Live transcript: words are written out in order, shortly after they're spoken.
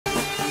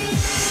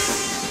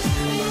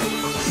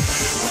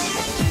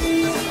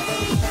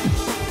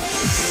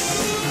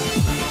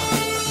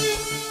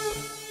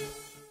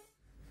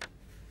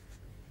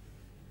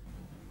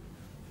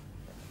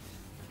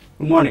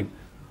Good morning.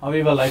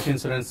 అవివా life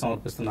insurance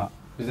సమర్పిస్తున్న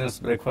business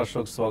breakfast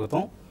షోకి స్వాగతం.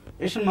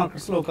 ఏషియన్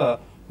మార్కెట్స్ లో ఒక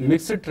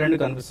మిక్స్డ్ ట్రెండ్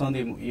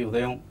కనిపిస్తోంది. ఈ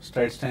ఉదయం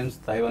స్ట్రైట్స్ టైమ్స్,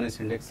 తైవానీస్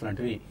ఇండెక్స్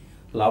లాంటివి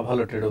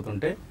లాభాల్లో ట్రేడ్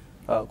అవుతుంటే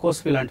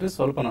కోస్పీ లాంటివి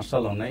స్వల్ప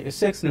నష్టాల్లో ఉన్నాయి.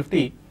 ఎస్ఎక్స్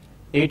నిఫ్టీ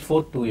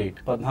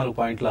 8428 14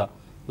 పాయింట్ల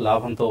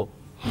లాభంతో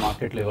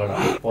మార్కెట్లు ఇవాళ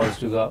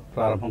పాజిటివ్ గా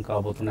ప్రారంభం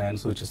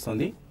కాబోతున్నాయని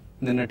సూచిస్తుంది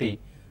నిన్నటి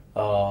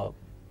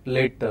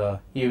లేట్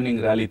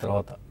ఈవినింగ్ ర్యాలీ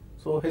తర్వాత.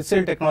 So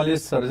HCl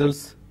technologies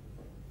results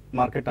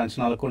market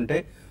అంచనాలకు ఉంటే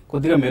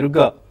కొద్దిగా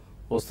మెరుగ్గా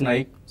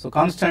వస్తున్నాయి. So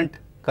constant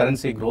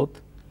currency growth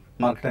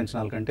market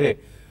అంచనాల కంటే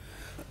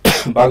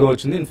బాగా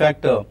వచ్చింది.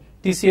 In fact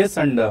TCS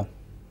and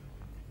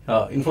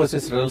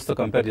Infosys results తో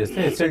కంపేర్ చేస్తే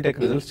హెచ్సిఎల్ టెక్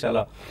రిజల్ట్స్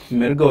చాలా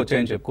మెరుగ్గా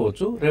వచ్చాయని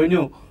చెప్పుకోవచ్చు.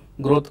 రెవెన్యూ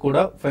గ్రోత్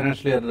కూడా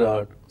ఫైనాన్షియల్ ఇయర్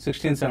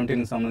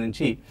 16-17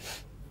 సంబంధించి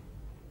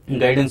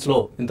గైడెన్స్ లో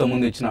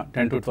ఇంతకుముందు ఇచ్చిన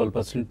 10 to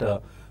 12%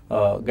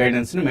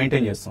 గైడెన్స్ ని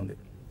మెయింటైన్ చేస్తుంది.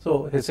 So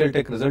HCl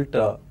tech result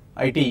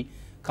IT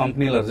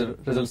కంపెనీల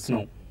రిజల్ట్స్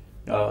ను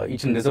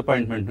ఇచ్చిన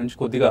డిసప్పాయింట్మెంట్ నుంచి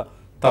కొద్దిగా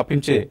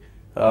తప్పించే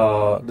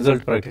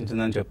రిజల్ట్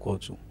ప్రకటించిందని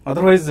చెప్పుకోవచ్చు.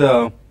 అదర్వైజ్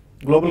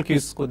గ్లోబల్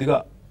క్యూస్ కొద్దిగా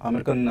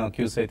అమెరికన్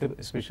క్యూస్ అయితే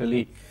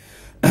ఎస్పెషల్లీ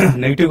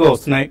నెగిటివ్ గా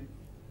వస్తున్నాయి.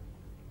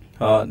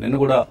 నిన్న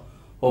కూడా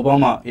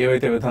ఒబామా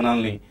ఏవైతే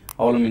విధానాలని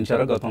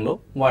అవలంబించారో గతంలో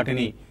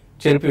వాటిని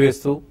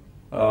చెరిపివేస్తూ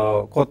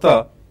కొత్త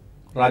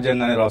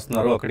రాజ్యాంగాన్ని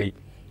రాస్తున్నారో అక్కడి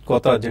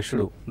కొత్త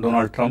అధ్యక్షుడు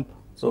Donald Trump.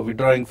 So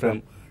withdrawing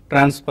from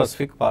trans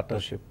Pacific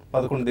partnership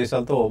 11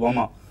 దేశాలతో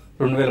ఒబామా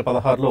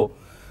 2016లో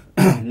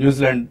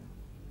న్యూజిలాండ్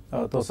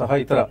తో సహా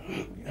ఇతర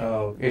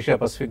ఏషియా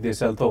పసిఫిక్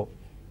దేశాలతో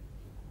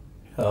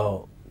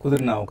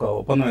కుదిరిన ఒక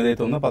ఒప్పందం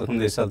ఏదైతే ఉందో 11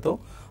 దేశాలతో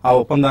ఆ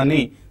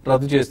ఒప్పందాన్ని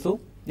రద్దు చేస్తూ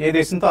ఏ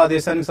దేశంతో ఆ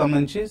దేశానికి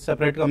సంబంధించి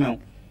సెపరేట్ గా మేము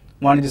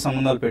వాణిజ్య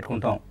సంబంధాలు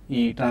పెట్టుకుంటాం,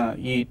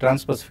 ఈ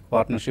ట్రాన్స్ పసిఫిక్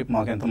పార్ట్నర్షిప్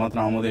మాకు ఎంత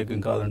మాత్రం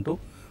ఆమోదయోగ్యం కాదంటూ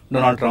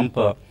డొనాల్డ్ ట్రంప్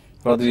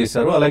రద్దు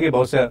చేశారు. అలాగే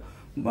బహుశా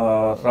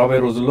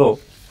రాబోయే రోజుల్లో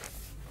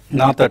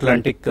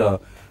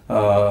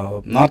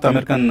north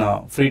American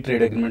free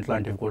trade agreement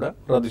లాంటివి కూడా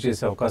రద్దు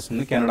చేసే అవకాశం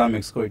ఉంది కెనడా,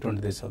 మెక్సికో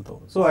ఇటువంటి దేశాలతో.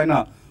 సో ఆయన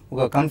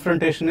ఒక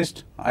కన్ఫ్రంటేషనిస్ట్,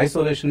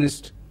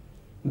 ఐసోలేషనిస్ట్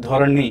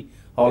ధోరణిని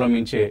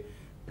అవలంబించే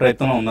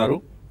ప్రయత్నంలో ఉన్నారు.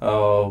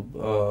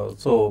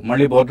 సో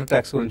మళ్ళీ బోర్డర్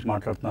ట్యాక్స్ గురించి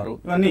మాట్లాడుతున్నారు.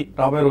 ఇవన్నీ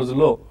రాబోయే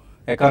రోజుల్లో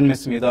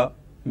ఎకానమీస్ మీద,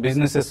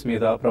 బిజినెసెస్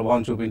మీద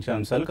ప్రభావం చూపించే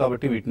అంశాలు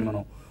కాబట్టి వీటిని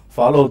మనం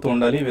ఫాలో అవుతూ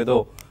ఉండాలి. ఏదో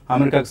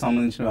అమెరికాకు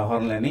సంబంధించిన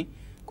వ్యవహారాలని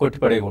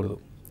కొట్టిపడేయకూడదు.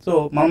 సో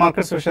మన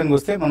మార్కెట్స్ విషయానికి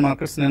వస్తే మన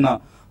మార్కెట్స్ నిన్న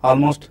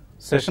ఆల్మోస్ట్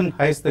సెషన్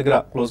హైస్ దగ్గర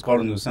క్లోజ్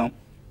కావడం చూసాం.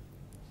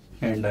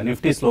 అండ్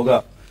నిఫ్టీ స్లోగా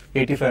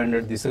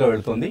 8500 దిశగా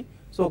వెళ్తోంది.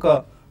 సో ఒక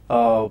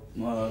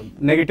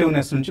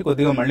నెగిటివ్నెస్ నుంచి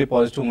కొద్దిగా మళ్ళీ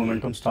పాజిటివ్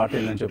మూమెంటం స్టార్ట్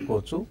అయిందని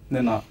చెప్పుకోవచ్చు.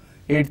 నిన్న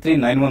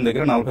 8391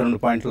 దగ్గర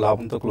 42 పాయింట్ల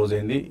లాభంతో క్లోజ్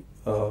అయింది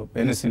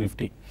ఎన్ఎస్సి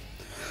నిఫ్టీ.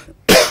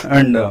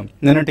 అండ్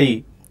నిన్నటి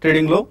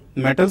ట్రేడింగ్ లో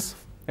మెటల్స్,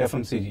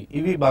 ఎఫ్ఎంసీజీ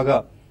ఇవి బాగా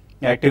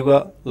యాక్టివ్ గా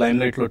లైమ్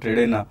లైట్ లో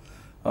ట్రేడ్ అయిన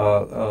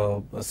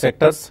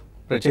సెక్టర్స్.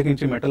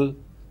 ప్రత్యేకించి మెటల్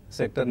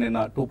సెక్టర్ నిన్న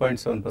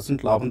 2.7%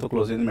 లాభంతో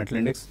క్లోజ్ అయింది మెటల్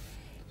ఇండెక్స్.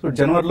 సో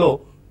జనవరిలో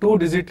 2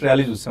 డిజిట్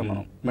ర్యాలీ చూసాం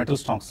మనం మెటల్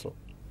స్టాక్స్ లో.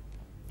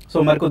 సో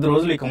మరికొద్ది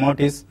రోజులు ఈ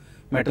కమోడిటీస్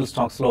మెటల్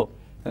స్టాక్స్ లో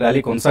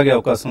ర్యాలీ కొనసాగే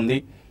అవకాశం ఉంది.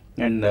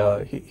 అండ్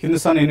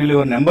హిందుస్థాన్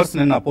యూనిలివర్ నెంబర్స్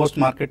నిన్న పోస్ట్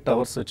మార్కెట్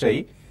అవర్స్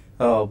వచ్చాయి.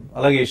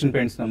 అలాగే ఏషియన్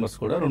పెయింట్స్ నెంబర్స్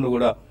కూడా రెండు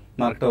కూడా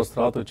మార్కెట్ అవర్స్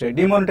తర్వాత వచ్చాయి.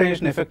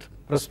 డిమానిటైజేషన్ ఎఫెక్ట్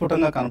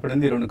ప్రస్ఫుటంగా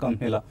కనపడింది ఈ రెండు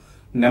కంపెనీల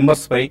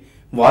నెంబర్స్ పై.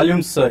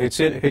 వాల్యూమ్స్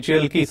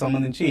హెచ్ఏఎల్ కి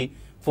సంబంధించి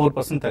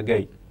 4%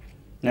 తగ్గాయి.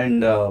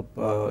 అండ్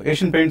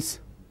ఏషియన్ పెయింట్స్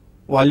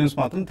వాల్యూమ్స్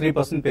మాత్రం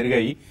 3%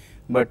 పెరిగాయి.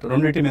 బట్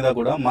రెండింటి మీద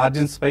కూడా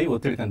మార్జిన్స్ పై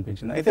ఒత్తిడి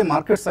కనిపించింది. అయితే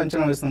మార్కెట్స్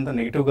అంచనా వేసినంత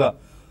నెగిటివ్ గా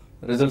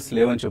రిజల్ట్స్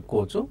లేవని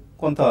చెప్పుకోవచ్చు.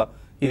 కొంత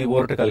ఇది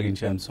ఊరట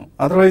కలిగించే అంశం.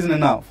 అదర్వైజ్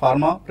నిన్న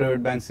ఫార్మా,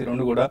 ప్రైవేట్ బ్యాంక్స్ ఈ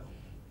రెండు కూడా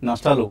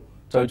నష్టాలు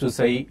చవి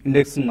చూశాయి.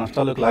 ఇండెక్స్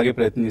నష్టాలకు లాగే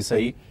ప్రయత్నం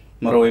చేశాయి.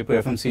 మరోవైపు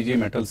FMCG,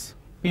 metals,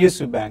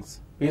 PSU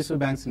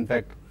banks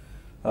in fact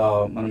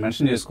మనం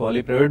మెన్షన్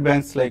చేసుకోవాలి. Private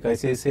banks like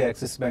ICICI,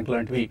 axis bank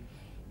లాంటివి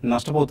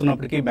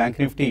నష్టపోతున్నప్పటికీ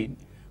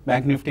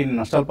బ్యాంక్ నిఫ్టీని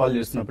నష్టాలు పాలు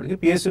చేస్తున్నప్పటికీ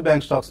పిఎస్యూ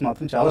బ్యాంక్ స్టాక్స్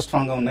మాత్రం చాలా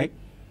స్ట్రాంగ్ గా ఉన్నాయి.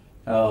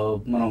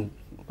 మనం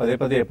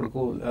పదే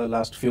ఎప్పటికూ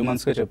లాస్ట్ ఫ్యూ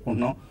మంత్స్ గా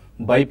చెప్పుకుంటున్నాం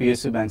బై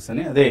పిఎస్యూ బ్యాంక్స్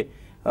అని. అదే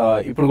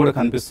ఇప్పుడు కూడా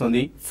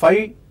కనిపిస్తుంది.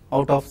 5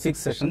 out of 6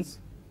 sessions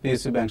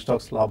PSU bank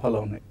stocks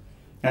లాభాల్లో ఉన్నాయి.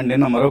 అండ్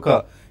నిన్న మరొక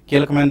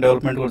కీలకమైన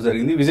డెవలప్మెంట్ కూడా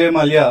జరిగింది. విజయ్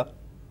మాల్యా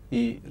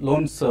ఈ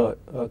లోన్స్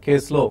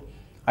కేసులో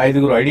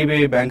 5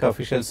 ఐడిబిఐ బ్యాంక్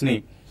అఫీషియల్స్ ని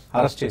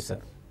అరెస్ట్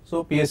చేశారు. సో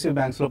పిఎస్యూ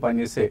బ్యాంక్స్ లో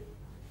పనిచేసే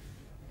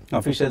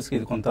అఫీషియల్స్ కి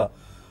ఇది కొంత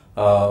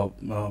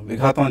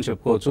విఘాతం అని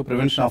చెప్పుకోవచ్చు.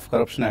 ప్రివెన్షన్ ఆఫ్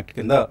కరప్షన్ యాక్ట్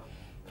కింద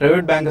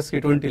ప్రైవేట్ బ్యాంకర్స్ కి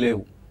ఎటువంటి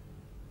లేవు,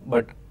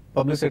 బట్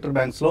పబ్లిక్ సెక్టర్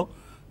బ్యాంక్స్ లో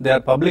దే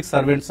ఆర్ పబ్లిక్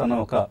సర్వెంట్స్ అన్న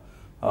ఒక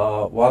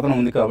వాదన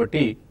ఉంది.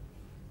 కాబట్టి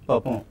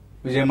పాపం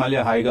విజయ్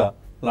మాల్యా హాయిగా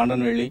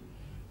లండన్ వెళ్లి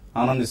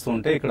ఆనందిస్తూ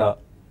ఉంటే ఇక్కడ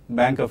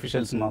బ్యాంక్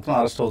అఫీషియల్స్ మాత్రం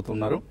అరెస్ట్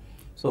అవుతున్నారు.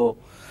 సో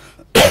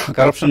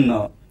కరప్షన్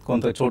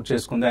కొంత చోటు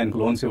చేసుకుంది. ఆయనకు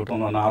లోన్స్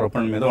ఇవ్వడం అన్న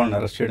ఆరోపణల మీద వాళ్ళని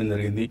అరెస్ట్ చేయడం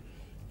జరిగింది.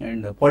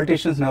 అండ్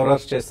పాలిటీషియన్స్ ఎవరు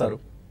అరెస్ట్ చేస్తారు?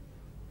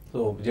 సో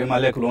విజయ్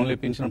మాల్యాకు లోన్లు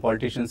ఇప్పించిన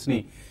పాలిటీషియన్స్ ని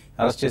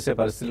అరెస్ట్ చేసే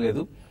పరిస్థితి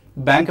లేదు.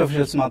 బ్యాంక్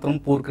అఫీషియల్స్ మాత్రం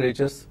పూర్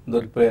క్రియేచర్స్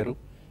దొరికిపోయారు.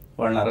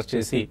 వాళ్ళని అరెస్ట్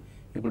చేసి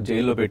ఇప్పుడు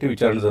జైల్లో పెట్టి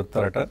విచారణ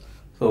జరుపుతారట.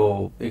 సో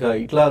ఇక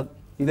ఇట్లా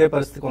ఇదే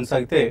పరిస్థితి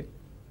కొనసాగితే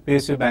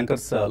పిఎస్యూ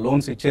బ్యాంకర్స్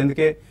లోన్స్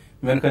ఇచ్చేందుకే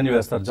వెనుకంజ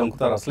వేస్తారు,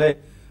 జంకుతారు. అసలే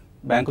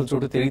బ్యాంకుల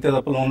చుట్టూ తిరిగితే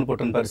తప్ప లోన్లు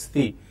పుట్టిన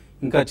పరిస్థితి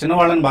ఇంకా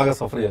చిన్నవాళ్ళని బాగా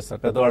సఫర్ చేస్తారు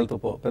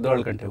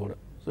పెద్దవాళ్ళ కంటే కూడా.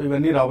 సో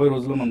ఇవన్నీ రాబోయే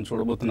రోజుల్లో మనం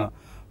చూడబోతున్న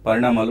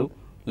పరిణామాలు.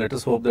 Let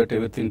us hope that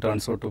everything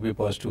turns out to be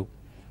positive.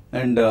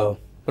 And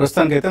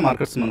ప్రస్తుతానికైతే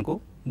మార్కెట్స్ మనకు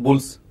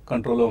బుల్స్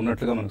కంట్రోల్లో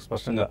ఉన్నట్లుగా మనకు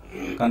స్పష్టంగా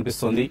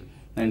కనిపిస్తుంది.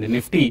 అండ్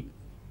నిఫ్టీ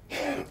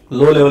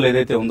లో లెవెల్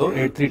ఏదైతే ఉందో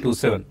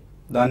 8327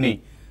 దాన్ని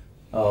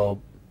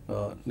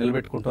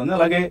నిలబెట్టుకుంటుంది.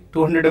 అలాగే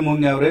 200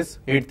 మూవింగ్ యావరేజ్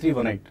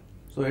 8318.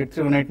 సో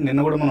 8318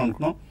 నిన్న కూడా మనం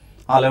అనుకున్నాం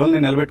ఆ లెవెల్ని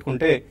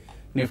నిలబెట్టుకుంటే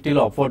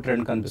నిఫ్టీలో అప్వర్డ్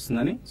ట్రెండ్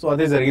కనిపిస్తుందని. సో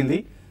అదే జరిగింది.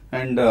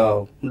 అండ్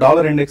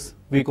డాలర్ ఇండెక్స్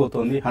వీక్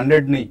అవుతుంది,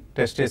 100ని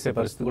టెస్ట్ చేసే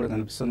పరిస్థితి కూడా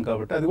కనిపిస్తుంది.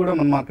 కాబట్టి అది కూడా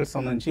మన మార్కెట్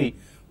సంబంధించి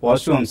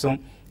పాజిటివ్ అంశం.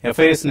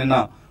 FIS నిన్న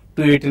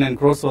 289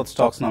 crores వర్త్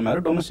స్టాక్స్ నమ్మారు.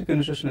 డొమెస్టిక్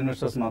ఇన్స్టిట్యూషన్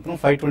ఇన్వెస్టర్స్ మాత్రం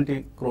 520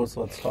 crores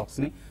వర్త్ స్టాక్స్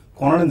ని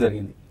కొనడం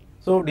జరిగింది.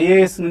 సో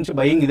DIS నుంచి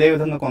బయింగ్ ఇదే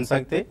విధంగా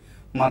కొనసాగితే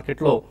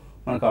మార్కెట్లో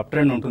మనకు అప్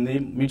ట్రెండ్ ఉంటుంది.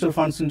 మ్యూచువల్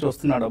ఫండ్స్ నుంచి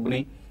వస్తున్న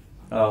డబ్బుని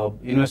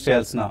ఇన్వెస్ట్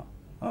చేయాల్సిన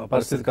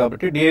పరిస్థితి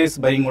కాబట్టి DIS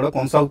బయింగ్ కూడా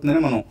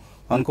కొనసాగుతుందని మనం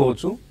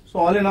అనుకోవచ్చు. So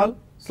all in all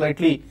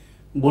slightly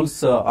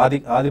bulls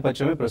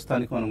ఆధిపత్యమే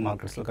ప్రస్తుతానికి మనం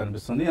మార్కెట్స్ లో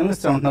కనిపిస్తుంది.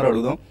 అనలిస్ట్ ఏమంటున్నారు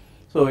అడుగుదాం.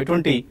 సో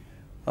ఎటువంటి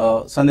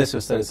సందేశం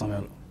ఇస్తారు ఈ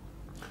సమయంలో?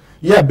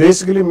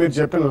 బేసికలీ మీరు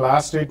చెప్పిన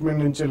లాస్ట్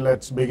స్టేట్మెంట్ నుంచి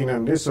లెట్స్ బిగిన్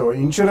అండి. సో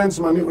ఇన్సూరెన్స్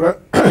మనీ కూడా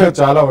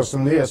చాలా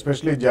వస్తుంది,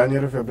 ఎస్పెషలీ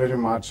జనవరి, ఫిబ్రవరి,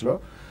 మార్చ్ లో.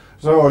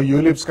 సో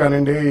యూలిప్స్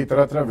కానివ్వండి,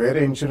 ఇతరత్ర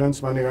వేరే ఇన్సూరెన్స్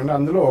మనీ కానీ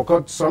అందులో ఒక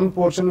some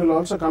portion will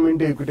also come in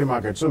to equity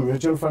market. So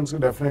mutual funds కి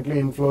డెఫినెట్లీ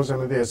ఇన్ఫ్లోస్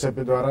అనేది SIP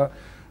ద్వారా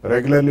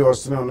రెగ్యులర్లీ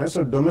వస్తూనే ఉన్నాయి.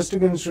 So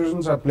domestic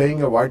institutions are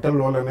playing a vital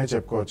role అనే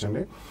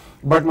చెప్పుకోవచ్చండి.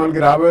 బట్ మనకి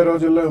రాబోయే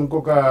రోజుల్లో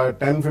ఇంకొక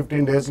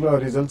 10-15 days లో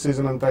రిజల్ట్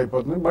సీజన్ అంతా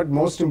అయిపోతుంది. But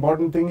most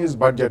important thing is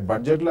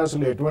budget లో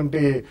అసలు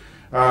ఎటువంటి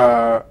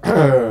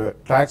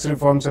ట్యాక్స్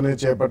రిఫార్మ్స్ అనేది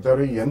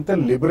చేపడతారు, ఎంత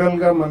లిబరల్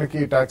గా మనకి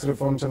ట్యాక్స్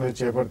రిఫార్మ్స్ అనేది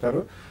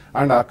చేపడతారు,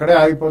 అండ్ అక్కడే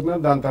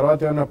ఆగిపోతున్నారు. దాని తర్వాత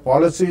ఏమైనా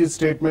policy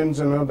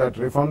statements that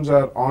reforms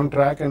are on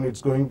track and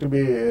it's going to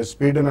be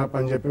speed up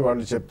అని చెప్పి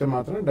వాళ్ళు చెప్తే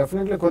మాత్రం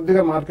డెఫినెట్లీ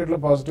కొద్దిగా మార్కెట్ లో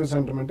పాజిటివ్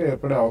సెంటిమెంట్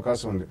ఏర్పడే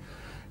అవకాశం ఉంది.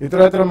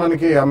 ఇతరత్ర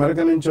మనకి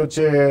అమెరికా నుంచి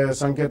వచ్చే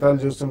సంకేతాలు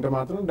చూస్తుంటే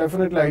మాత్రం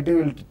definitely IT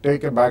will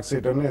take a back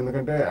seat అని.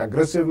 ఎందుకంటే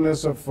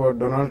aggressiveness of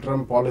Donald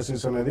Trump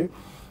policies అనేది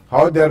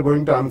how they are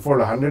going to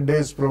unfold 100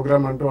 days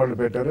programme అంటూ వాళ్ళు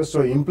పెట్టారు. సో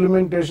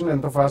ఇంప్లిమెంటేషన్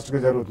ఎంత ఫాస్ట్ గా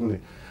జరుగుతుంది.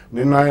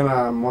 నిన్న ఆయన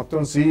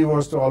మొత్తం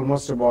CEOs తో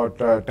ఆల్మోస్ట్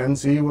అబౌట్ 10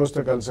 CEOs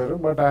తో కలిశారు.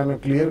 బట్ ఆయన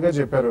క్లియర్ గా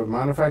చెప్పారు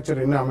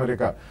మ్యానుఫ్యాక్చర్ ఇన్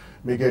అమెరికా,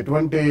 మీకు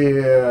ఎటువంటి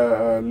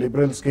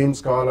లిబరల్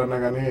స్కీమ్స్ కావాలన్నా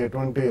కానీ,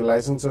 ఎటువంటి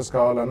లైసెన్సెస్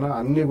కావాలన్నా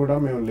అన్ని కూడా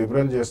మేము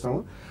లిబరల్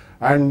చేస్తాము.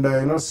 And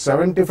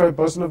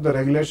 75% of the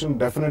regulation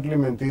definitely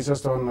మేము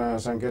తీసేస్తామన్న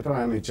సంకేతం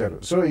ఆయన ఇచ్చారు.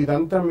 సో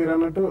ఇదంతా మీరు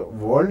అన్నట్టు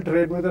వరల్డ్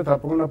ట్రేడ్ మీద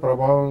తప్పకుండా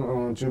ప్రభావం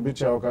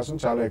చూపించే అవకాశం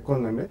చాలా ఎక్కువ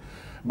ఉందండి.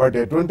 బట్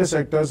ఎటువంటి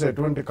సెక్టర్స్,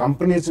 ఎటువంటి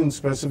companies in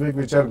specific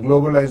which are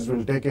globalised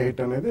will take a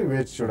hit అనేది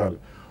వేచి చూడాలి.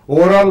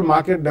 ఓవరాల్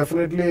మార్కెట్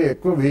డెఫినెట్లీ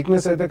ఎక్కువ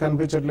వీక్నెస్ అయితే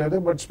కనిపించట్లేదు.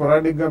 బట్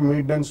స్పొరాడిక్ గా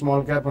mid and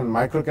small cap and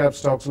micro cap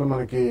stocks లో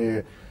మనకి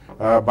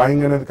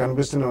బయింగ్ అనేది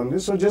కనిపిస్తూనే ఉంది.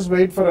 So just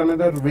wait for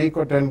another week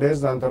or 10 days.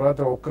 దాని తర్వాత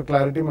ఒక్క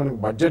క్లారిటీ మనకి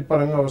బడ్జెట్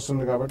పరంగా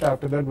వస్తుంది కాబట్టి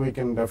after that we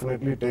can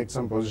definitely take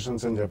some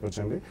positions అని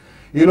చెప్పొచ్చండి.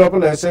 ఈ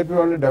లోపల SIP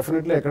వాళ్ళు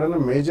డెఫినెట్లీ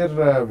ఎక్కడైనా మేజర్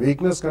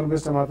వీక్నెస్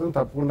కనిపిస్తే మాత్రం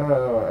తప్పకుండా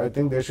I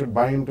think they should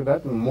buy in to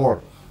that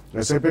more.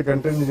 SIP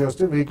continue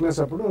చేస్తే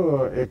వీక్నెస్ అప్పుడు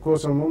ఎక్కువ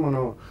సొమ్ము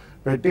మనం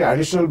పెట్టి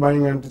అడిషనల్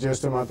బయింగ్ అంటే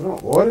చేస్తే మాత్రం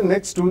over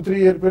next 2-3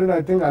 year period I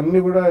think అన్ని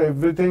కూడా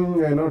everything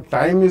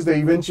time is the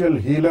eventual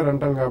healer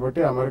అంటాం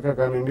కాబట్టి అమెరికా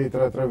కానివ్వండి,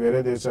 ఇతరత్ర వేరే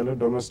దేశాలు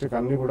డొమెస్టిక్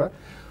అన్ని కూడా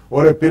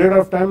over a period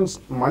of times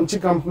మంచి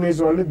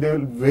కంపెనీస్ వాళ్ళు they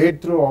will wait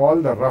through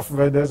all the rough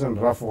weathers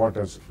and rough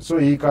waters. So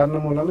ఈ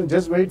కారణం వల్ల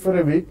just wait for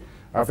a week,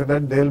 after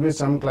that they will be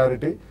some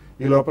clarity.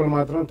 ఈ లోపల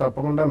మాత్రం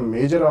తప్పకుండా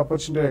మేజర్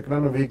ఆపర్చునిటీ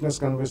ఎక్కడైనా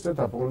వీక్నెస్ కనిపిస్తే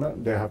తప్పకుండా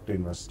they have to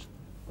invest.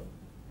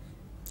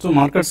 So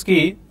markets కి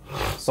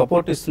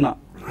సపోర్ట్ ఇస్తున్న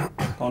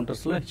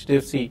కౌంటర్స్ లో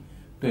HDFC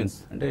ట్విన్స్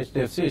అంటే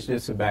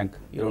HDFC బ్యాంక్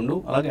ఈ రెండు,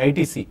 అలాగే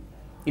ITC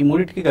ఈ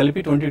మూడింటికి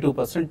కలిపి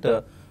 22%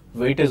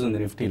 వెయిటేజ్ ఉంది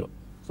నిఫ్టీలో.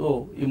 సో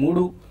ఈ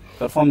మూడు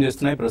పెర్ఫామ్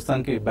చేస్తున్నాయి.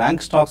 ప్రస్తుతానికి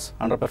బ్యాంక్ స్టాక్స్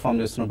అండర్ పెర్ఫామ్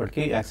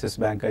చేస్తున్నప్పటికీ యాక్సిస్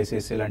బ్యాంక్,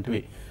 ICICI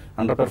లాంటివి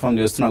అండర్ పెర్ఫామ్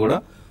చేస్తున్నా కూడా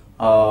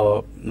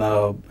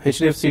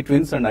HDFC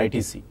ట్విన్స్ అండ్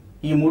ITC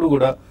ఈ మూడు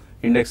కూడా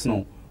ఇండెక్స్ ను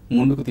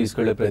ముందుకు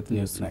తీసుకెళ్లే ప్రయత్నం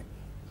చేస్తున్నాయి.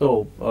 సో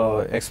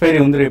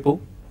ఎక్స్పైరీ ఉంది రేపు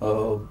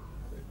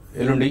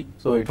ఎల్లుండి.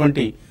 సో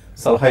ఎటువంటి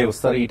సలహా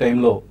వస్తారు ఈ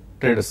టైంలో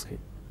ట్రేడర్స్ కి?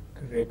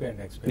 రేపే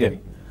అండి ఎక్స్పైరీ.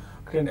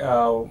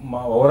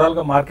 ఓవరాల్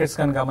గా మార్కెట్స్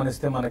కానీ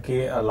గమనిస్తే మనకి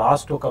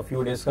లాస్ట్ ఒక ఫ్యూ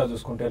డేస్ గా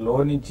చూసుకుంటే లో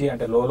నుంచి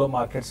అంటే లో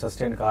మార్కెట్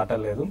సస్టైన్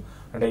కావట్లేదు.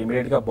 అంటే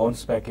ఇమీడియట్ గా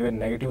bounce back, even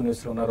negative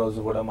news లో ఉన్న రోజు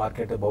కూడా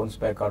మార్కెట్ బౌన్స్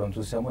బ్యాక్ కావడం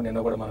చూసాము.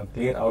 నిన్న కూడా మనం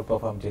క్లియర్ అవుట్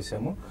పర్ఫార్మ్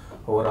చేసాము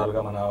ఓవరాల్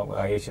గా మన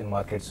ఏషియన్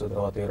మార్కెట్స్,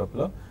 తర్వాత యూరోప్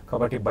లో.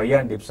 కాబట్టి బై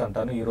అండ్ డిప్స్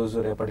అంటాను. ఈ రోజు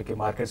రేపటికి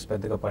మార్కెట్స్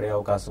పెద్దగా పడే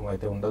అవకాశం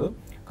అయితే ఉండదు.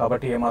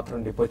 కాబట్టి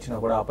ఏమాత్రం డిప్ వచ్చినా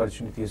కూడా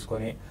ఆపర్చునిటీ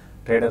తీసుకొని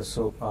traders,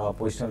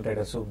 positional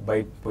traders by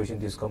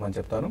position తీసుకోమని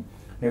చెప్తాను.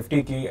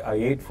 నిఫ్టీకి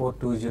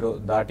 8420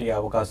 దాటి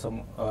అవకాశం,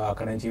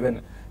 అక్కడ నుంచి ఈవెన్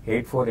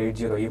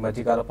 8480 ఈ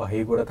మధ్యకాలపు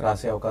హై కూడా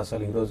క్రాస్ అయ్యే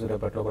అవకాశాలు ఈ రోజు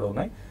రేపట్లో కూడా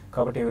ఉన్నాయి.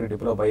 కాబట్టి ఎవరి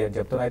డిప్లో బై అని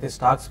చెప్తున్నారు. అయితే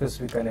స్టాక్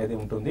స్పెసిఫిక్ అనేది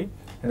ఉంటుంది,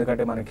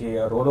 ఎందుకంటే మనకి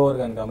రోల్ ఓవర్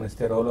కానీ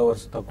గమనిస్తే రోల్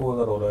ఓవర్స్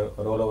తక్కువగా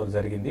రోల్ ఓవర్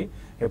జరిగింది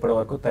ఇప్పటి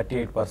వరకు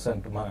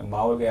 38%.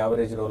 మామూలుగా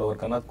యావరేజ్ రోల్ ఓవర్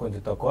కన్నా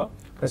కొంచెం తక్కువ.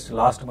 ప్లస్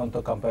లాస్ట్ మంత్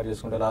తో కంపేర్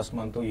చేసుకుంటే లాస్ట్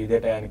మంత్ ఇదే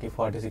టయానికి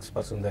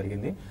 46%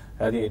 జరిగింది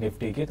అది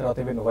నిఫ్టీకి. తర్వాత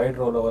ఈవెన్ వైడ్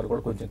రోల్ ఓవర్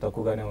కూడా కొంచెం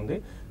తక్కువగానే ఉంది.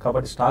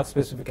 కాబట్టి స్టాక్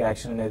స్పెసిఫిక్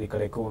యాక్షన్ అనేది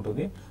ఇక్కడ ఎక్కువ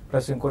ఉంటుంది.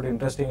 ప్లస్ ఇంకోటి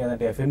ఇంట్రెస్టింగ్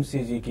ఏంటంటే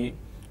ఎఫ్ఎంసీజీకి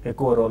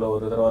ఎక్కువ రోల్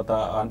ఓవర్, తర్వాత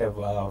అంటే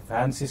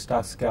ఫ్యాన్సీ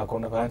స్టాక్స్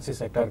కాకుండా ఫ్యాన్సీ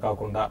సెక్టర్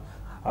కాకుండా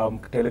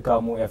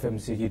టెలికాము,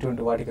 ఎఫ్ఎంసీజీ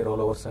ఇటువంటి వాటికి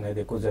రోల్ ఓవర్స్ అనేది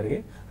ఎక్కువ జరిగి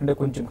అంటే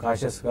కొంచెం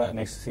కాషియస్ గా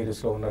నెక్స్ట్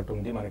సిరీస్ లో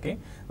ఉన్నట్టుంది మనకి.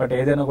 బట్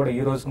ఏదైనా కూడా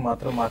ఈ రోజుకి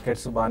మాత్రం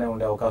మార్కెట్స్ బాగానే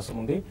ఉండే అవకాశం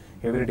ఉంది.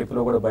 ఎవరి డిప్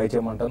లో కూడా బై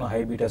చేయమంటాను.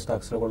 హై బీటా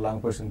స్టాక్స్ లో కూడా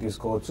లాంగ్ పొజిషన్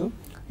తీసుకోవచ్చు.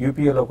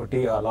 యూపీఏలో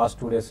ఒకటి లాస్ట్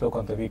 2 days లో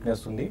కొంత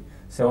వీక్నెస్ ఉంది.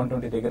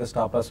 720 దగ్గర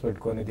స్టాప్ లాస్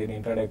పెట్టుకొని దీని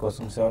ఇంటర్డే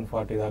కోసం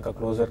 740 దాకా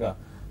క్లోజర్ గా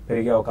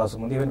పెరిగే అవకాశం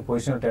ఉంది. ఈవెన్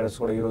పొజిషనల్ ట్రేడర్స్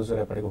కూడా ఈ రోజు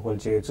రేపటికి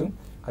హోల్డ్ చేయొచ్చు.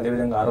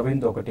 అదేవిధంగా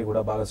అరవింద్ ఒకటి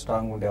కూడా బాగా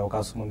స్ట్రాంగ్ ఉండే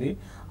అవకాశం ఉంది.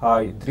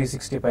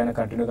 360 పైన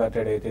కంటిన్యూగా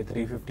ట్రేడ్ అయితే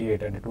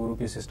 358 అంటే 2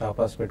 రూపీస్ స్టాప్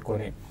లాస్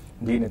పెట్టుకొని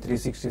దీన్ని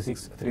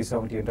 366,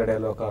 370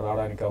 ఇంటర్డేలో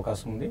రావడానికి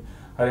అవకాశం ఉంది.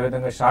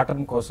 అదేవిధంగా షార్ట్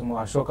టర్మ్ కోసం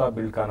అశోక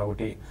బిల్డ్ కాన్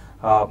ఒకటి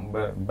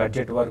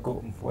బడ్జెట్ వరకు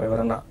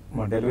ఎవరైనా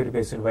డెలివరీ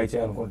బేస్డ్ బై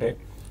చేయాలనుకుంటే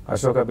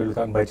Ashoka build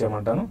can by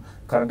చేయమంటాను.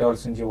 Current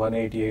levels నుంచి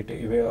 188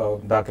 ఇవే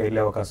దాకా వెళ్లే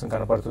అవకాశం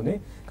కనపడుతుంది.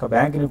 ఇక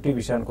బ్యాంక్ నిఫ్టీ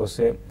విషయానికి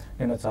వస్తే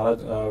నేను చాలా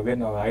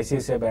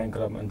ఐసిఐసిఐ బ్యాంక్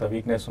అంత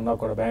వీక్నెస్ ఉన్నా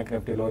కూడా బ్యాంక్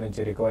నిఫ్టీలో నుంచి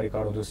రికవరీ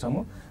కావడం చూస్తాము.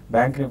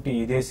 బ్యాంక్ నిఫ్టీ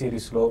ఇదే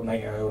సిరీస్ లో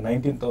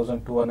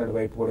 19,200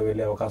 వైపు కూడా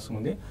వెళ్లే అవకాశం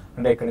ఉంది.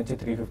 అంటే ఇక్కడ నుంచి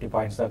 350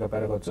 పాయింట్స్ దాకా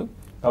పెరగవచ్చు.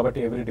 కాబట్టి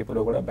ఎవరి డిప్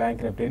లో కూడా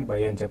బ్యాంక్ నిఫ్టీని బై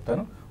అని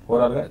చెప్తాను.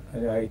 ఓవరాల్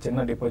గా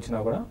చిన్న డిప్ వచ్చినా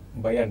కూడా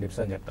బై అండ్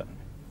డిప్స్ అని చెప్తాను.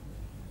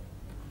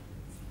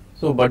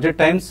 సో బడ్జెట్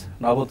టైమ్స్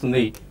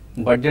రాబోతుంది.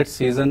 బడ్జెట్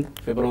సీజన్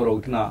ఫిబ్రవరి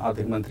 1న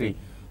ఆర్థిక మంత్రి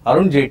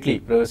అరుణ్ జైట్లీ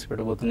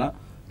ప్రవేశపెట్టబోతున్న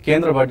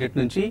కేంద్ర బడ్జెట్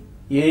నుంచి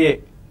ఏ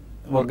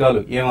వర్గాలు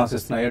ఏం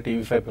ఆశిస్తున్నాయో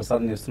టీవీ5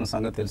 ప్రసారం చేస్తున్న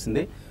సంగతి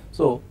తెలిసిందే.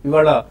 సో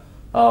ఇవాళ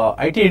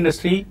ఐటీ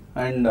ఇండస్ట్రీ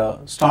అండ్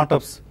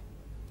స్టార్టప్స్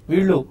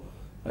వీళ్ళు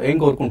ఏం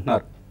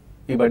కోరుకుంటున్నారు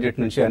ఈ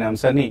బడ్జెట్ నుంచి అనే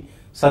అంశాన్ని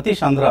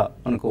సతీష్ ఆంధ్ర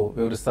మనకు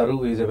వివరిస్తారు.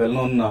 Is a well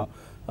known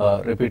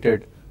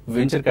reputed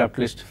venture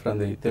capitalist from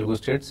the Telugu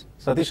states.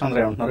 Satish Andhra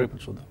ఏమంటున్నారు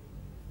ఇప్పుడు చూద్దాం.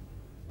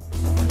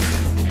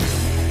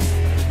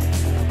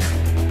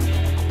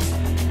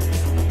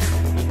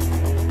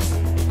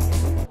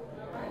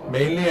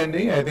 Mainly,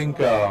 Andy, I think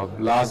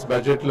last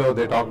budget law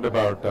they talked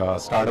about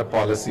startup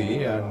policy,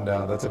 and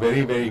that's a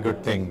very, very good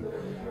thing.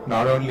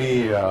 Not only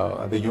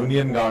at the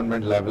union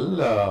government level,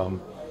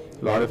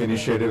 a lot of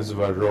initiatives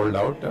were rolled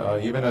out.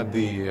 Even at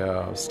the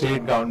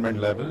state government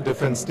level,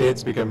 different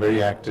states became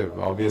very active.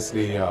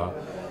 Obviously,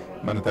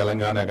 Mana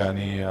Telangana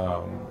Gani,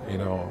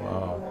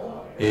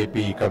 AP,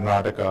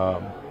 Karnataka,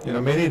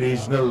 many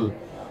regional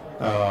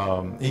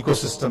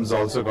ecosystems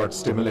also got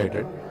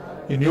stimulated.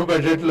 In new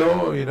budget law,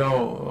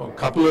 a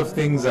couple of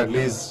things at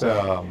least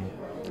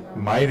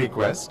my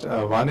request.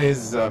 One is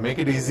make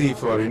it easy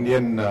for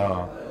Indian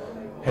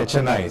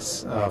HNIs,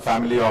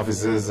 family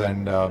offices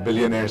and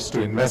billionaires to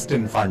invest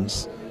in funds,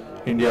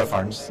 India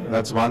funds.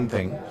 That's one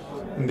thing.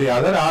 And the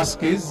other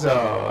ask is,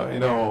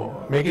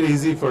 make it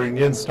easy for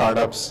Indian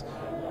startups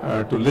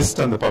to list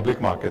on the public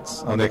markets,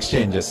 on the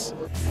exchanges.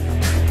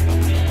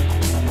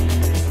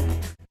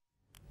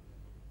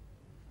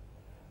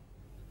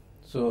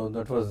 So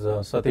that was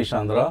Satish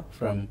Andhra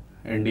from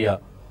India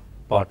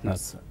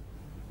Partners.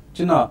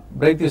 చిన్న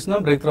break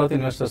తీసుకున్నాం. Break తర్వాత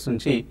investors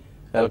నుంచి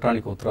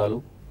electronic ఉత్తరాలు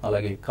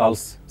అలాగే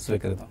calls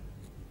స్వీకరిద్దాం.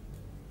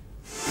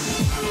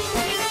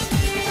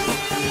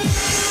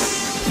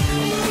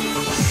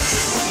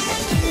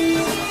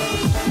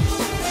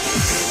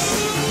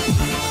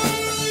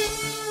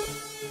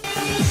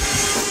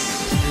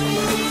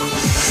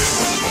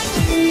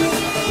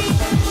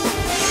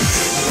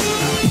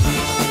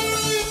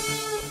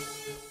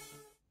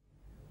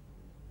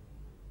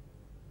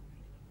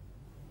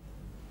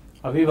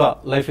 Aviva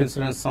life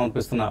insurance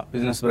సమర్పిస్తున్న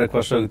business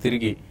breakfast షోకి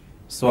తిరిగి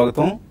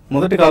స్వాగతం.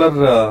 మొదటి కాలర్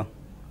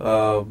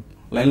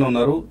లైన్ లో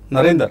ఉన్నారు,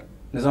 నరేందర్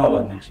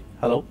నిజామాబాద్ నుంచి.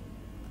 హలో,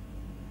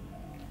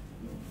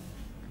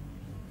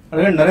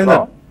 అడగండి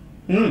నరేందర్.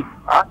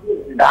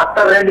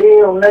 డాక్టర్ రెడ్డి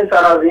ఉన్నాయి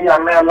సార్, అది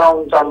అమ్మేలా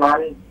ఉంచాలా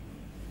అని.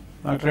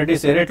 డాక్టర్ రెడ్డి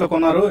ఏ రేట్లో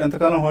కొన్నారు,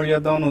 ఎంతకాలం హోల్డ్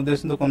చేద్దామని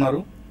ఉద్దేశంతో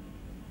కొన్నారు?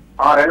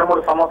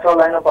 2-3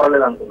 సంవత్సరాలు అయినా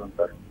పర్లేదు అనుకున్నాను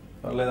సార్.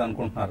 పర్లేదు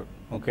అనుకుంటున్నారు.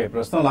 ఓకే,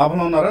 ప్రస్తుతం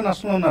లాభంలో ఉన్నారా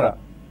నష్టంలో ఉన్నారా?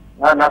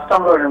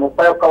 నష్టంలో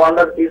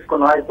 31,100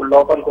 తీసుకున్నా, ఇప్పుడు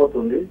లోపలికి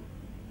పోతుంది.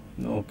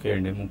 ఓకే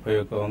అండి,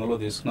 31,100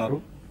 తీసుకున్నారు,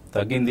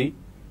 తగ్గింది.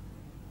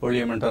 హోల్డ్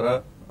చేయమంటారా?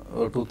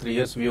 2-3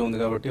 years వ్యూ ఉంది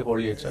కాబట్టి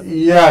హోల్డ్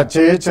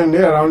చేయొచ్చండి.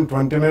 అరౌండ్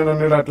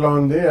 2,900 అట్లా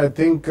ఉంది. ఐ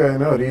థింక్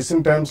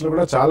రీసెంట్ టైమ్స్ లో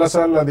కూడా చాలా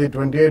సార్లు అది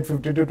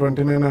 2850 to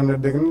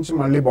 2,900 దగ్గర నుంచి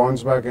మళ్ళీ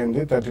బౌన్స్ బ్యాక్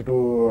అయింది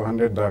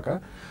 3,200 దాకా.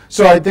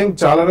 సో ఐ థింక్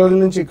చాలా రోజుల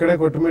నుంచి ఇక్కడే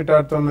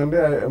కొట్టుమిట్టాడుతుందండి.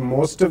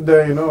 Most of the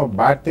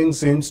bad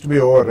things seems to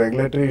be over,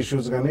 regulatory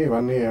issues కానీ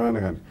ఇవన్నీ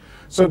ఏమైనా కానీ.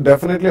 సో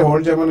డెఫినెట్లీ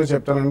హోల్డ్ చేయమని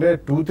చెప్తానండి.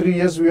 2-3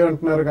 years వ్యూ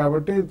అంటున్నారు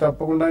కాబట్టి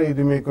తప్పకుండా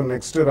ఇది మీకు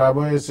నెక్స్ట్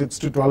రాబోయే 6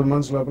 to 12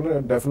 months లోపల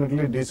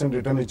డెఫినెట్లీ డీసెంట్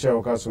రిటర్న్ ఇచ్చే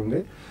అవకాశం ఉంది.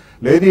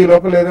 లేదు ఈ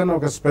లోపల ఏదైనా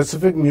ఒక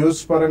స్పెసిఫిక్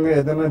న్యూస్ పరంగా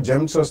ఏదైనా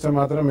జెమ్స్ వస్తే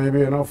మాత్రం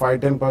మేబీ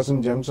 5-10%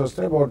 జెమ్స్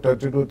వస్తే అబౌట్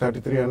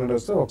 32-3300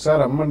 వస్తే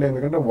ఒకసారి అమ్మండి.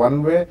 ఎందుకంటే వన్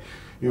వే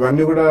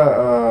ఇవన్నీ కూడా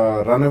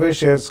రన్ అవే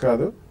షేర్స్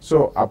కాదు. సో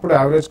అప్పుడు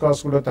యావరేజ్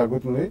కాస్ట్ కూడా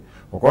తగ్గుతుంది.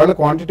 ఒకవేళ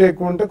క్వాంటిటీ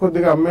ఎక్కువ ఉంటే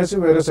కొద్దిగా అమ్మేసి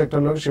వేరే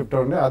సెక్టర్లోకి షిఫ్ట్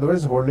అవ్వండి.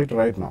 Otherwise hold it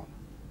right now.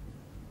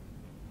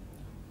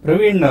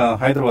 Praveen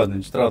Hyderabad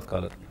నుంచి తర్వాత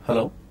కాలర్.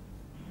 హలో,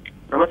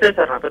 నమస్తే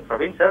సార్, నా పేరు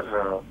ప్రవీణ్ సార్.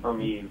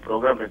 మీ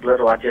ప్రోగ్రామ్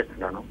రెగ్యులర్ వాచ్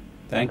చేస్తున్నాను.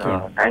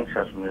 థ్యాంక్స్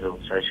సార్, మీరు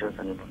సజెషన్స్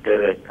అని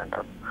క్లియర్ గా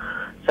ఇస్తుంటారు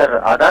సార్.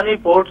 అదానీ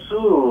పోర్ట్స్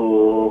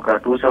ఒక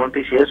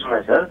 270 షేర్స్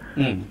ఉన్నాయి సార్.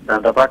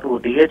 దాంతో పాటు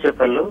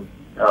డిహెచ్ఎఫ్ఎల్,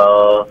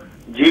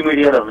 జీ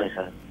మీడియాలో ఉన్నాయి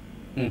సార్.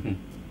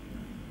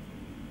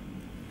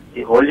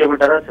 హోల్డ్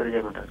చేయమంటారా, సెల్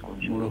చేయమంటారా?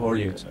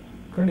 హోల్డ్ చేయండి సార్.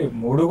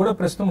 మూడు కూడా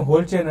ప్రస్తుతం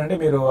హోల్డ్ చేయండి.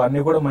 మీరు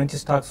అన్ని కూడా మంచి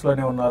స్టాక్స్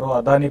లోనే ఉన్నారు.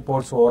 అదానీ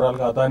పోర్ట్స్ ఓవరాల్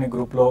గా అదానీ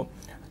గ్రూప్ లో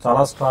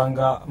చాలా స్ట్రాంగ్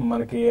గా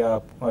మనకి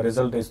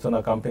రిజల్ట్ ఇస్తున్న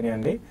కంపెనీ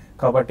అండి.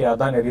 కాబట్టి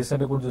అదాని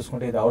రీసెంట్ కూడా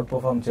చూసుకుంటే ఇది అవుట్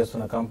పర్ఫార్మ్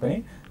చేస్తున్న కంపెనీ.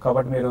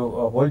 కాబట్టి మీరు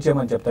హోల్డ్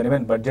చేయమని చెప్తాను.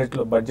 ఈవెన్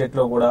బడ్జెట్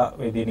లో కూడా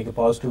దీనికి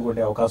పాజిటివ్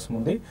ఉండే అవకాశం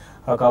ఉంది.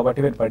 కాబట్టి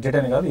మీరు బడ్జెట్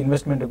అని కాదు,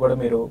 ఇన్వెస్ట్మెంట్ కూడా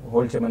మీరు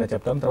హోల్డ్ చేయమని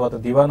చెప్తాను. తర్వాత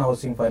దివాన్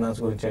హౌసింగ్ ఫైనాన్స్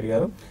గురించి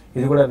అడిగారు.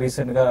 ఇది కూడా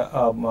రీసెంట్ గా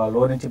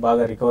లో నుంచి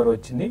బాగా రికవర్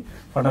వచ్చింది.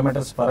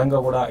 ఫండమెంటల్స్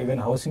పరంగా కూడా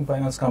ఈవెన్ హౌసింగ్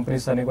ఫైనాన్స్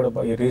కంపెనీస్ అని కూడా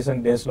ఈ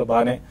రీసెంట్ డేస్ లో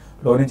బాగానే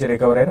లో నుంచి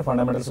రికవర్ అయిన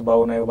ఫండమెంటల్స్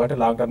బాగున్నాయి. కాబట్టి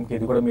లాంగ్ టర్మ్ కి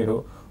ఇది కూడా మీరు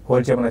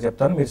హోల్డ్ చేయమని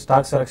చెప్తాను. మీరు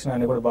స్టాక్ సెలక్షన్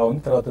అని కూడా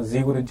బాగుంది. తర్వాత జీ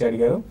గురించి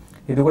అడిగారు.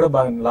 ఇది కూడా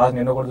లాస్ట్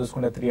నిన్న కూడా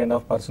చూసుకుంటే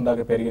 3.5%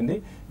 దాకా పెరిగింది.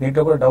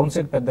 దీంట్లో కూడా డౌన్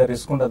సైడ్ పెద్ద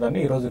రిస్క్ ఉండదండి.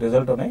 ఈ రోజు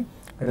రిజల్ట్ ఉన్నాయి,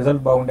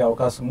 రిజల్ట్ బాగుండే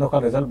అవకాశం ఉంది. ఒక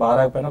రిజల్ట్ బాగా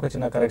రాకపోయినా ఒక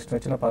చిన్న కరెక్షన్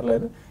వచ్చినా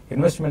పర్లేదు.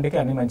 ఇన్వెస్ట్మెంట్ కి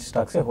అన్ని మంచి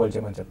స్టాక్స్ హోల్డ్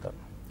చేయమని చెప్తారు.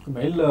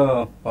 మెయిల్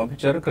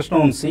పంపించారు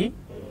కృష్ణవంశీ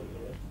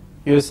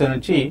యుఎస్ఏ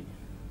నుంచి.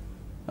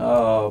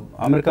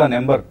 అమెరికా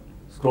నెంబర్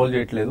స్క్రోల్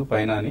చేయట్లేదు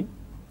పైన అని.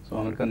 సో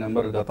అమెరికా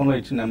నెంబర్ గతంలో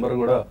ఇచ్చిన నెంబర్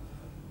కూడా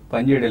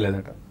పనిచేయడం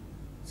లేదట.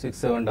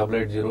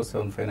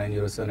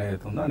 6788075907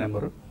 అవుతుందా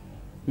నెంబరు.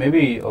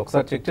 మేబీ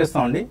ఒకసారి చెక్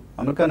చేస్తామండి.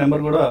 అమెరికా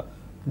నెంబర్ కూడా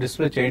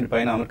డిస్ప్లే చేయండి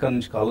పైన. అమెరికా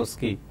నుంచి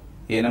కాలర్స్కి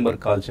ఏ నెంబర్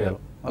కాల్ చేయాలో.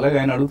 అలాగే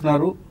ఆయన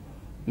అడుగుతున్నారు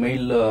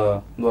మెయిల్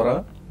ద్వారా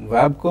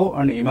వ్యాబ్కో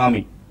అండ్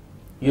ఇమామి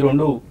ఈ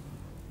రెండు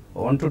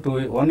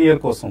 1 year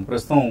కోసం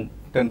ప్రస్తుతం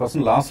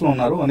 10% లాస్లో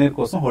ఉన్నారు. 1 year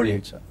కోసం హోల్డ్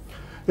చేయొచ్చా?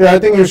 I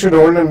think you should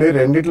hold అండి.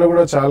 రెండిట్లో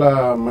కూడా చాలా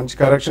మంచి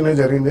కరెక్షన్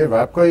జరిగింది.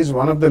 వ్యాప్కో is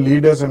one of the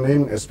leaders and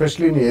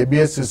especially in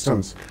ABS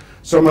systems.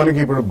 So మనకి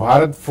ఇప్పుడు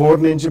భారత్ 4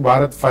 నుంచి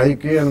భారత్ 5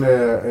 కి అండ్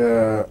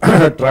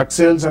ట్రక్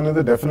సేల్స్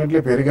అనేది డెఫినెట్లీ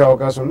పెరిగే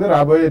అవకాశం ఉంది.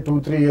 రాబోయే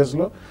 2-3 years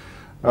లో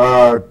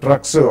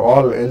ట్రక్స్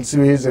ఆల్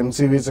ఎల్సీవీస్,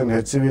 ఎంసీవీస్ అండ్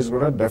హెచ్సీవీస్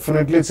కూడా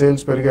డెఫినెట్లీ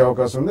సేల్స్ పెరిగే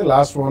అవకాశం ఉంది.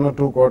 Last 1 or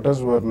 2 quarters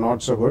were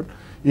not so good.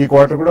 ఈ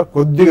క్వార్టర్ కూడా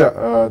కొద్దిగా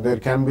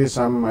there can be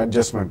some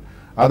adjustment.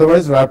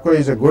 Otherwise వ్యాప్కో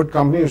is a good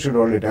company, you should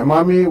hold it.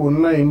 Emami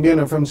ఉన్న ఇండియన్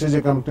ఎఫ్ఎంసీజీ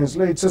కంపెనీస్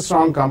లో ఇట్స్ ఎ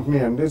స్ట్రాంగ్ కంపెనీ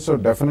అండి. So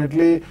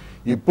definitely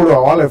ఇప్పుడు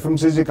all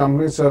FMCG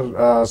companies are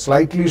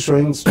slightly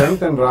sowing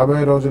strength. And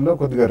రాబోయే రోజుల్లో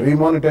కొద్దిగా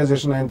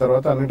remonetisation అయిన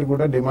తర్వాత అన్నిటి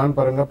కూడా డిమాండ్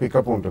పరంగా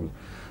పికప్ ఉంటుంది.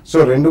 సో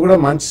రెండు కూడా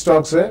మంచి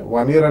స్టాక్సే.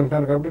 1 year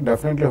అంటున్నారు కాబట్టి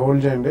డెఫినెట్లీ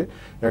హోల్డ్ చేయండి.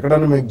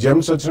 ఎక్కడన్నా మీకు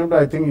జెమ్స్ వచ్చినప్పుడు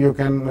I think you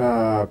can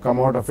come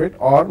out of it.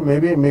 Or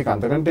maybe మీకు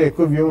అంతకంటే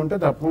ఎక్కువ వ్యూ ఉంటే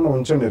తప్పకుండా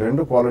ఉంచండి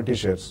రెండు క్వాలిటీ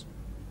షేర్స్.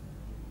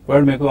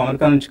 వాళ్ళు మీకు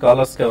అమెరికా నుంచి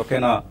కాలర్స్కి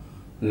ఎవరికైనా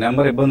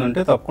నెంబర్ ఇబ్బంది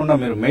ఉంటే తప్పకుండా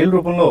మీరు మెయిల్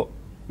రూపంలో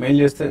మెయిల్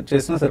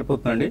చేసినా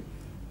సరిపోతుందండి.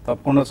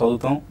 తప్పకుండా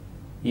చదువుతాం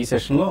ఈ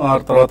సెషన్లో. ఆ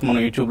తర్వాత మనం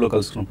యూట్యూబ్లో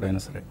కలుసుకున్నప్పుడు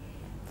అయినా సరే.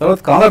 తర్వాత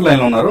కాలర్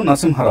లైన్లో ఉన్నారు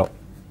నరసింహారావు.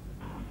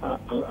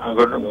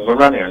 గుడ్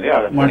మార్నింగ్ అండి.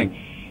 మార్నింగ్.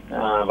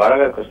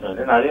 బాగా క్వశ్చన్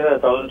అండి. నాది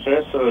 1000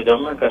 shares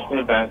Jammu and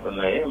Kashmir bank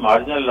ఉన్నాయి.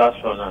 మార్జినల్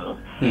లాస్ లో ఉన్నాను.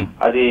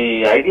 అది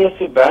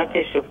ఐడిఎఫ్సి బ్యాంక్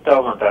కి షిఫ్ట్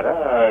అవ్వమంటారా?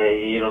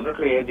 ఈ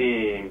రెండిట్లో ఏది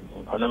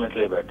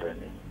ఫండమెంటలీ బెటర్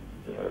అండి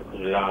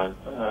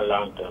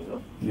లాంగ్ టర్మ్ లో?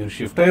 మీరు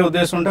షిఫ్ట్ అయ్యే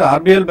ఉద్దేశం ఉంటే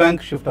ఆర్బీఎల్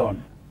బ్యాంక్ షిఫ్ట్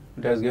అవ్వండి.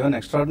 It has given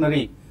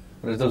extraordinary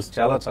results.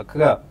 చాలా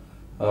చక్కగా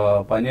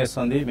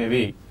పనిచేస్తుంది.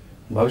 మేబీ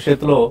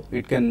భవిష్యత్తులో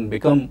it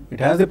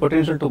has the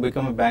potential to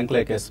become a bank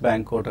like yes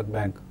bank, Kotak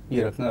bank ఈ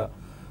రకంగా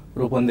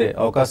రూపొందే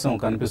అవకాశం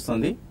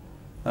కనిపిస్తుంది.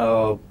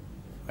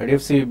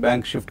 IDFC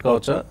bank shift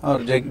కావచ్చా?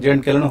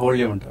 జేఎండ్కేలను హోల్డ్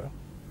చేయమంటారా?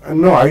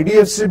 No,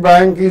 IDFC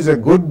bank is a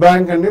good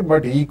bank అండి.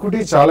 బట్ ఈక్విటీ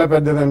చాలా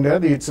పెద్దదండి.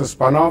 అది it's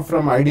spun of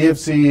from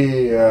IDFC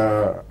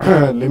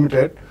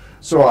limited.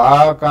 So ఆ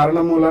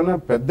కారణం మూలన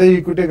పెద్ద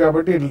ఈక్విటీ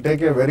కాబట్టి it will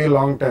take a very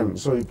long time.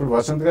 So ఇప్పుడు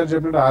వసంత్ గారు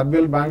చెప్పినట్టు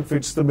RBL bank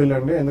fits the bill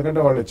అండి. ఎందుకంటే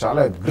వాళ్ళు చాలా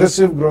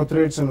aggressive growth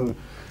rates and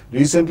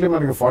recently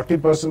మనకి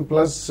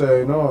 40%+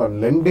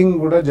 లెండింగ్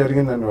కూడా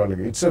జరిగిందండి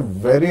వాళ్ళకి. It's a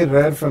very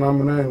rare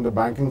phenomena in the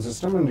banking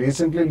system. And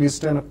recently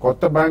list అయిన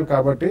కొత్త బ్యాంక్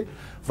కాబట్టి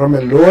from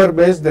a lower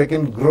base they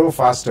can grow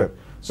faster.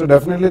 So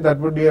definitely that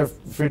would be a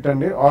fit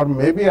అండి. Or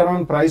maybe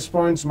around price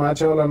points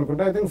match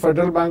అవ్వాలనుకుంటే I think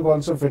federal bank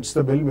also fits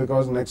the bill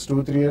because next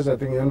 2-3 years I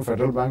think even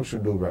federal bank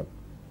should do well.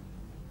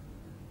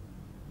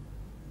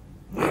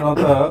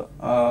 తర్వాత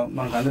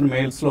మనకు అందిన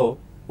mails లో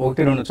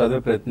 1-2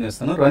 చదివే ప్రయత్నం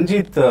చేస్తాను.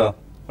 రంజిత్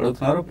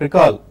అడుగుతున్నారు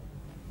ప్రికాల్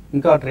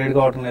ఇంకా ట్రేడ్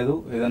కావటం లేదు,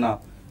 ఏదైనా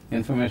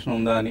ఇన్ఫర్మేషన్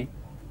ఉందా అని.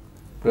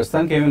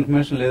 ప్రస్తుతానికి ఏమి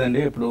ఇన్ఫర్మేషన్ లేదండి.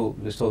 ఎప్పుడు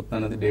లిస్ట్ అవుతుంది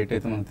అన్నది డేట్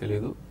అయితే మనకు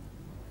తెలియదు.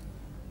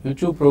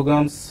 YouTube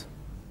programmes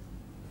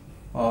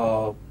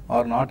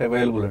are not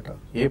available అట.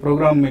 ఏ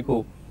ప్రోగ్రామ్ మీకు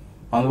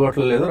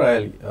అందుబాటులో లేదో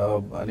రాయాలి.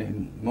 అని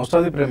most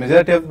of the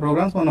majority of the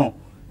programmes మనం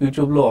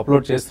యూట్యూబ్లో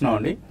అప్లోడ్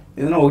చేస్తున్నామండి.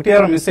 ఏదైనా ఒకటి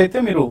ఆరా మిస్ అయితే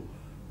మీరు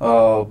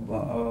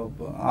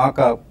ఆ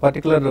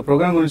పర్టికులర్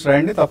ప్రోగ్రామ్ గురించి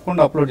రాయండి,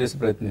 తప్పకుండా అప్లోడ్ చేసి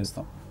ప్రయత్నం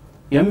చేస్తాం.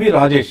 ఎంవి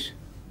రాజేష్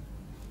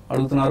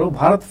అడుగుతున్నారు,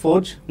 భారత్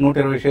ఫోర్జ్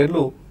 120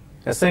 షేర్లు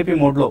ఎస్ఐపి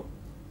మోడ్లో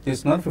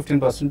తీసుకున్నారు,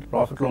 15%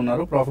 ప్రాఫిట్లో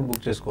ఉన్నారు, ప్రాఫిట్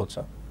బుక్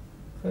చేసుకోవచ్చా?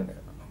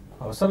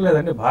 అవసరం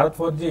లేదండి. భారత్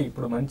 4G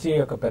ఇప్పుడు మంచి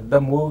ఒక పెద్ద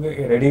మూవ్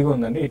రెడీగా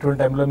ఉందండి. ఇటువంటి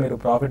టైంలో మీరు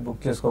ప్రాఫిట్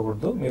బుక్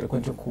చేసుకోకూడదు. మీరు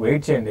కొంచెం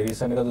వెయిట్ చేయండి.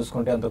 రీసెంట్ గా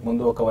చూసుకుంటే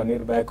అంతకుముందు ఒక 1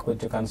 year బ్యాక్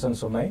కొంచెం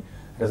కన్సర్న్స్ ఉన్నాయి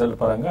రిజల్ట్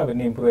పరంగా,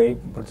 అవన్నీ ఇంప్రూవ్ అయ్యి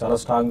ఇప్పుడు చాలా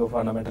స్ట్రాంగ్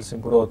ఫండమెంటల్స్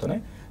ఇంప్రూవ్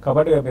అవుతున్నాయి.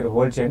 కాబట్టి మీరు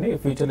హోల్డ్ చేయండి,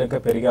 ఫ్యూచర్లో ఇంకా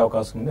పెరిగే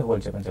అవకాశం ఉంది,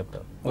 హోల్డ్ చేయమని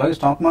చెప్తారు. అలాగే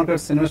స్టాక్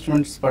మార్కెట్స్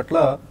ఇన్వెస్ట్మెంట్స్ పట్ల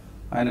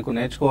ఆయనకు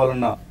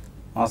నేర్చుకోవాలన్న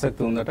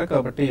ఆసక్తి ఉందట,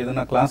 కాబట్టి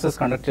ఏదైనా క్లాసెస్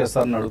కండక్ట్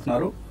చేస్తారని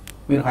అడుగుతున్నారు.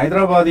 మీరు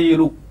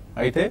హైదరాబాదీయులు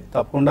అయితే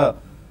తప్పకుండా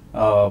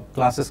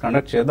క్లాసెస్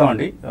కండక్ట్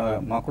చేద్దామండి.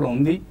 మాకు కూడా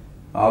ఉంది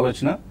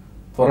ఆలోచన,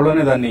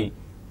 త్వరలోనే దాన్ని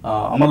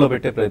అమల్లో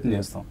పెట్టే ప్రయత్నం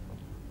చేస్తాం.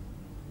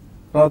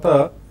 తర్వాత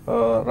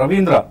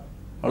రవీంద్ర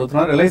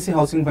అడుగుతున్నారు, ఎల్ఐసి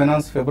హౌసింగ్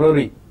ఫైనాన్స్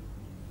ఫిబ్రవరి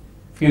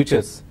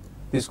ఫ్యూచర్స్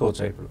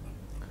తీసుకోవచ్చా ఇప్పుడు,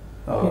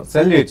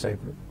 సెల్ చేయొచ్చా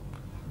ఇప్పుడు?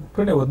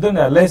 ఇప్పుడు వద్దండి.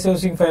 ఎల్ఐసి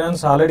హౌసింగ్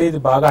ఫైనాన్స్ ఆల్రెడీ ఇది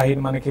బాగా హై,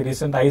 మనకి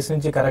రీసెంట్ హైస్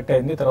నుంచి కరెక్ట్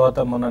అయింది. తర్వాత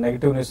మొన్న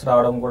నెగిటివ్ న్యూస్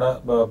రావడం కూడా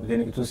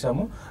దీనికి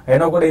చూసాము.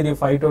 అయినా కూడా ఇది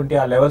 520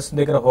 ఆ లెవెల్స్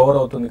దగ్గర హోవర్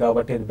అవుతుంది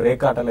కాబట్టి, ఇది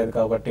బ్రేక్ ఆటలేదు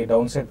కాబట్టి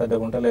డౌన్ సైడ్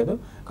పెద్దగా ఉండలేదు.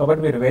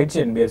 కాబట్టి మీరు వెయిట్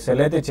చేయండి, మీరు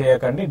సెల్ అయితే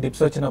చేయకండి.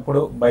 డిప్స్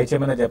వచ్చినప్పుడు బై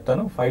చేయమని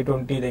చెప్తాను.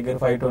 520 దగ్గర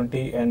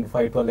 520 అండ్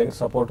 512 దగ్గర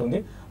సపోర్ట్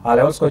ఉంది. ఆ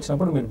లెవెల్స్కి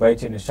వచ్చినప్పుడు మీరు బై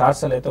చేయండి.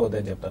 షార్ట్ సెల్ అయితే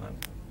వద్దని చెప్తాను.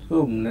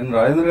 సో నేను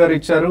రాజేంద్ర గారు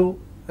ఇచ్చారు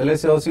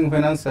LIC housing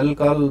finance cell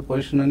call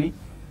position అని.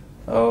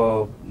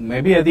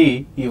 మేబీ అది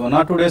ఈ 1 or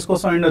 2 days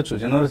కోసం అయ్యుండొచ్చు,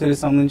 జనవరి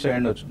సిరీస్ సంబంధించి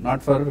అయ్యుండొచ్చు,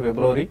 నాట్ ఫర్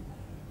ఫిబ్రవరి.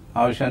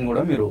 ఆ విషయాన్ని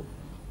కూడా మీరు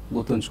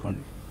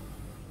గుర్తుంచుకోండి.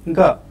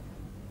 ఇంకా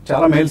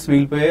చాలా మెయిల్స్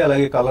మిగిలిపోయాయి,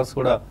 అలాగే కాలర్స్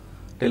కూడా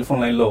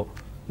టెలిఫోన్ లైన్లో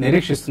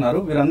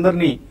నిరీక్షిస్తున్నారు.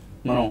 వీరందరినీ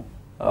మనం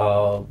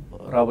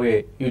రాబోయే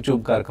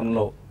యూట్యూబ్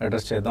కార్యక్రమంలో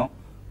అడ్రస్ చేద్దాం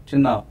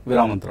చిన్న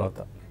విరామం తర్వాత.